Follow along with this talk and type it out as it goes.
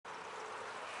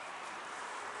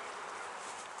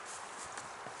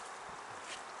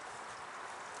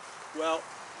Well,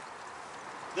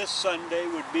 this Sunday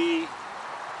would be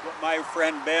what my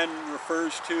friend Ben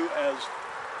refers to as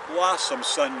Blossom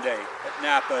Sunday at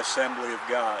Napa Assembly of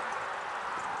God.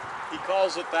 He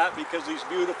calls it that because these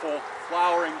beautiful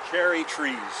flowering cherry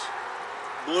trees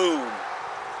bloom,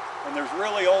 and there's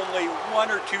really only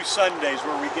 1 or 2 Sundays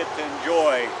where we get to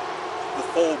enjoy the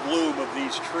full bloom of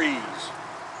these trees.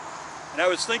 And I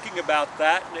was thinking about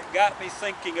that, and it got me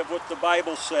thinking of what the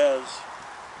Bible says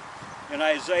in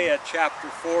Isaiah chapter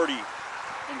 40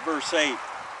 and verse 8.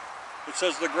 It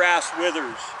says, "The grass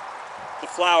withers, the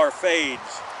flower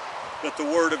fades, but the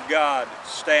word of God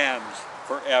stands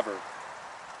forever."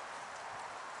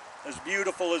 As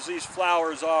beautiful as these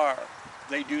flowers are,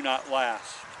 they do not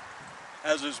last,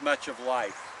 as is much of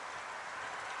life.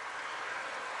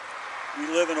 We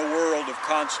live in a world of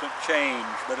constant change,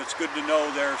 but it's good to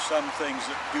know there are some things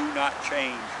that do not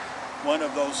change. One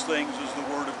of those things is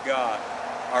the Word of God,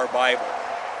 our Bible.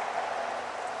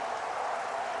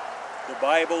 The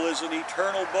Bible is an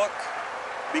eternal book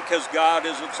because God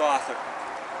is its author.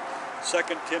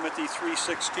 2 Timothy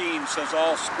 3:16 says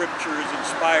all Scripture is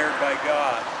inspired by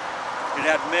God. It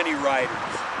had many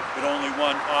writers, but only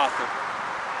one author.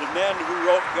 The men who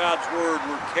wrote God's Word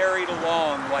were carried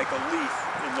along like a leaf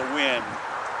in the wind.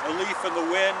 A leaf in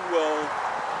the wind will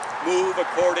move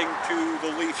according to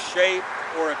the leaf's shape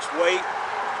or its weight,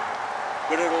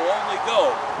 but it'll only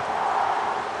go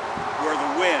where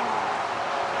the wind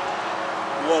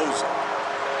blows it.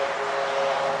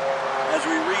 As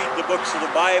we read the books of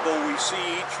the Bible, we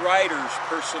see each writer's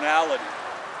personality,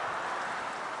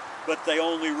 but they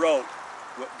only wrote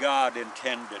what God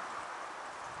intended.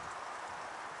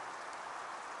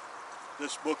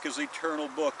 This book is an eternal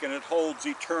book, and it holds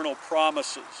eternal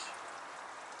promises.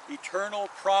 Eternal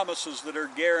promises that are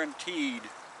guaranteed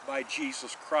by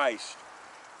Jesus Christ.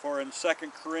 For in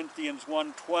 2 Corinthians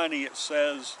 1:20 it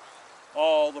says,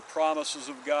 all the promises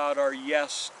of God are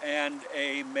yes and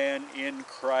amen in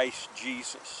Christ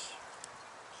Jesus.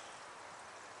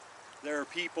 There are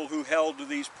people who held to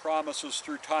these promises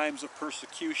through times of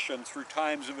persecution, through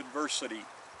times of adversity,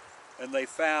 and they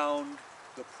found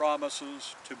the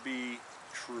promises to be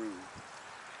true.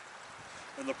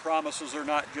 And the promises are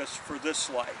not just for this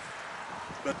life,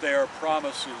 but they are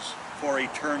promises for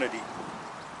eternity.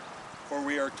 For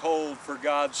we are told, for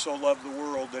God so loved the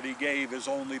world that he gave his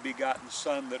only begotten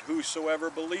Son, that whosoever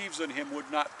believes in him would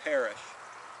not perish,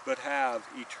 but have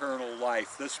eternal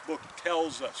life. This book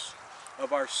tells us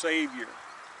of our Savior,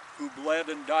 who bled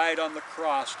and died on the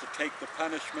cross to take the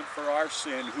punishment for our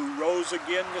sin, who rose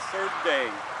again the 3rd day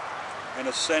and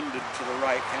ascended to the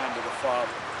right hand of the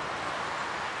Father.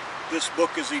 This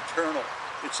book is eternal.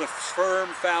 It's a firm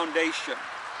foundation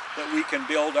that we can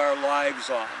build our lives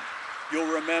on.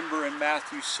 You'll remember in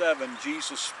Matthew 7,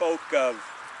 Jesus spoke of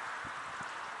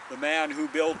the man who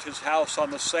built his house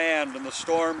on the sand, and the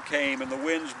storm came and the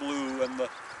winds blew and the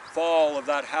fall of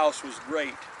that house was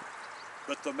great.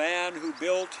 But the man who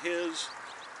built his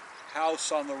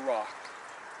house on the rock,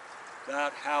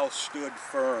 that house stood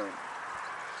firm.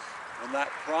 And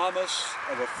that promise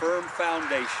of a firm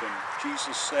foundation,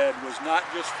 Jesus said, was not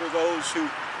just for those who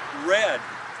read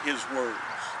his words,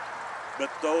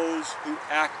 but those who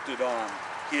acted on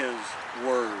his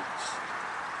words.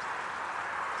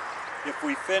 If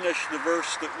we finish the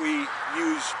verse that we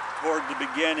used toward the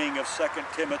beginning of 2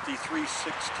 Timothy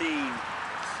 3:16,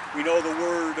 we know the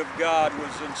Word of God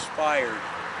was inspired,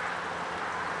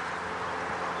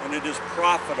 and it is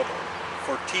profitable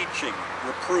for teaching,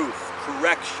 reproof,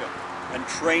 correction, and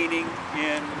training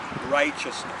in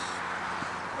righteousness.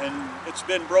 And it's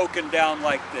been broken down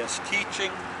like this.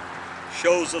 Teaching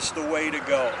shows us the way to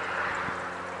go.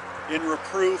 In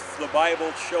reproof, the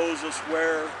Bible shows us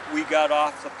where we got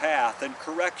off the path. In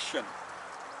correction,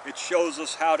 it shows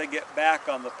us how to get back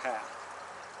on the path.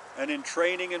 And in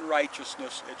training in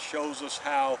righteousness, it shows us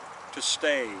how to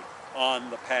stay on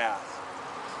the path.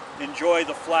 Enjoy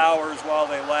the flowers while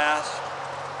they last,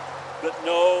 but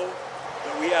know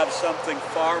that we have something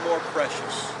far more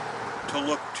precious to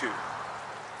look to,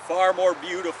 far more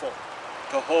beautiful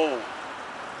to hold,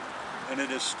 and it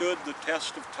has stood the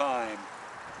test of time.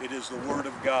 It is the Word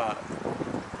of God,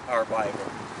 our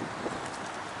Bible.